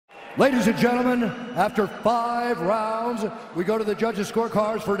Ladies and gentlemen, after 5 rounds, we go to the judges'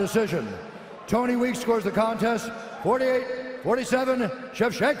 scorecards for decision. Tony Weeks scores the contest 48-47,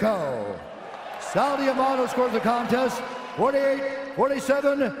 Shevchenko. Sal Diamano scores the contest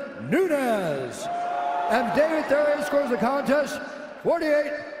 48-47, Nunes. And David Therry scores the contest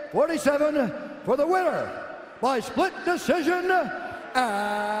 48-47 for the winner by split decision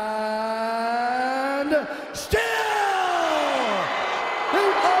and still the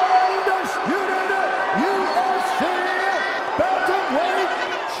undisputed UFC bantamweight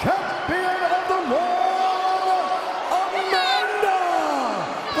champion of the world, Amanda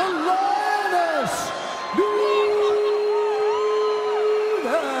the Lioness Nunes.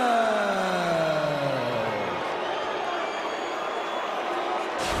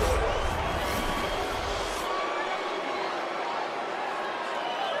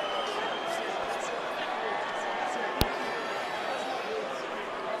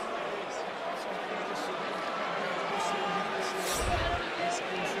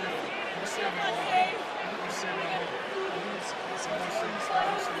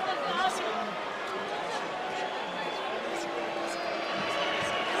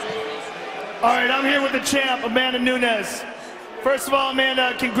 All right, I'm here with the champ, Amanda Nunes. First of all,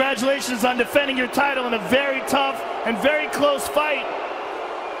 Amanda, congratulations on defending your title in a very tough and very close fight.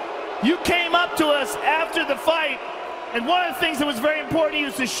 You came up to us after the fight, and one of the things that was very important to you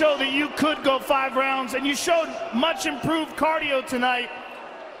is to show that you could go 5 rounds, and you showed much improved cardio tonight.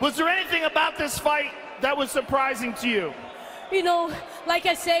 Was there anything about this fight that was surprising to you? You know, like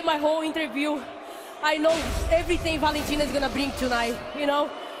I said, my whole interview, I know everything Valentina is gonna bring tonight, you know?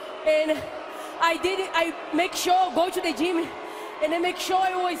 And I make sure go to the gym and I make sure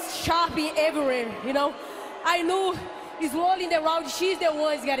I was sharp in everywhere, you know? I knew slowly in the round, she's the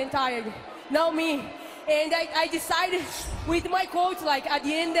one who's getting tired, not me. And I decided with my coach, like at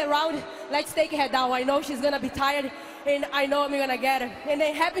the end of the round, let's take her down. I know she's gonna be tired and I know I'm gonna get her. And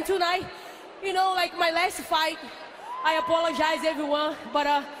it happened tonight, you know, like my last fight, I apologize everyone, but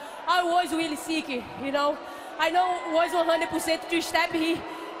I was really sick, you know? I know it was 100% to step here.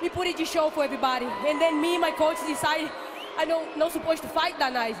 He put it to show for everybody. And then me and my coach decided I not supposed to fight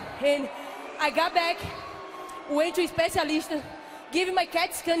that night. And I got back, went to a specialist, gave my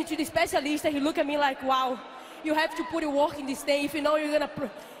CAT scan to the specialist, and he looked at me like, wow, you have to put your work in this thing. If you know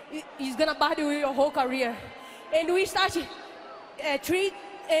it's gonna bother your whole career. And we started treat,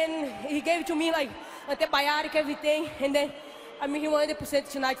 and he gave it to me like antibiotic, everything. And then I'm here 100%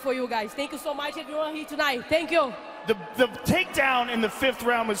 tonight for you guys. Thank you so much, everyone here tonight. Thank you. The takedown in the 5th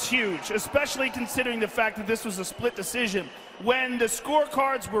round was huge, especially considering the fact that this was a split decision. When the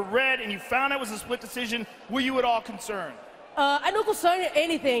scorecards were read and you found out it was a split decision, were you at all concerned? I'm not concerned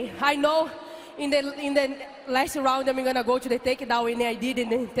anything. I know in the last round I'm gonna go to the takedown, and I did,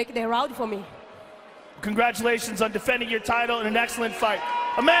 and then take the round for me. Congratulations on defending your title in an excellent fight.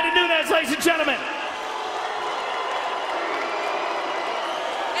 Amanda Nunes, ladies and gentlemen.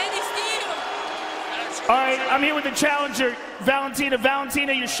 All right, I'm here with the challenger, Valentina.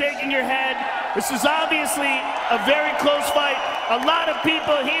 Valentina, you're shaking your head. This is obviously a very close fight. A lot of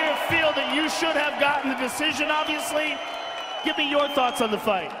people here feel that you should have gotten the decision, obviously. Give me your thoughts on the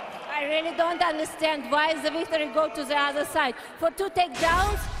fight. I really don't understand why the victory go to the other side. For 2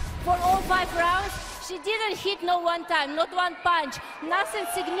 takedowns, for all 5 rounds, she didn't hit no one time, not one punch, nothing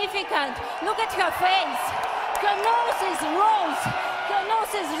significant. Look at her face. Her nose is rose. Her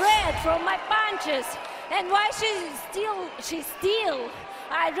nose is red from my punches. And why she's still,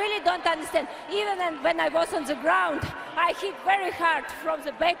 I really don't understand. Even when I was on the ground, I hit very hard from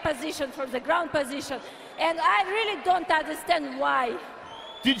the back position, from the ground position. And I really don't understand why.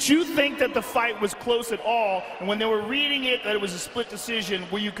 Did you think that the fight was close at all? And when they were reading it, that it was a split decision,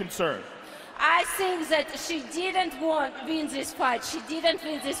 were you concerned? I think that she didn't win this fight. She didn't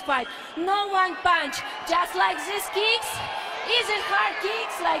win this fight. No one punch, just like these kicks. Is it hard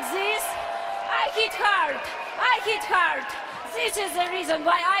kicks like this? I hit hard. I hit hard. This is the reason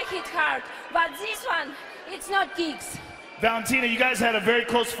why I hit hard. But this one, it's not kicks. Valentina, you guys had a very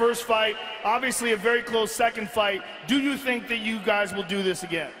close first fight, obviously a very close second fight. Do you think that you guys will do this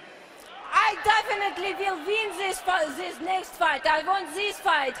again? I definitely will win this next fight. I want this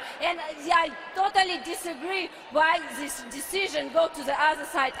fight. And I totally disagree why this decision go to the other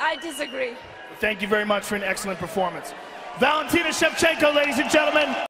side. I disagree. Thank you very much for an excellent performance. Valentina Shevchenko, ladies and gentlemen.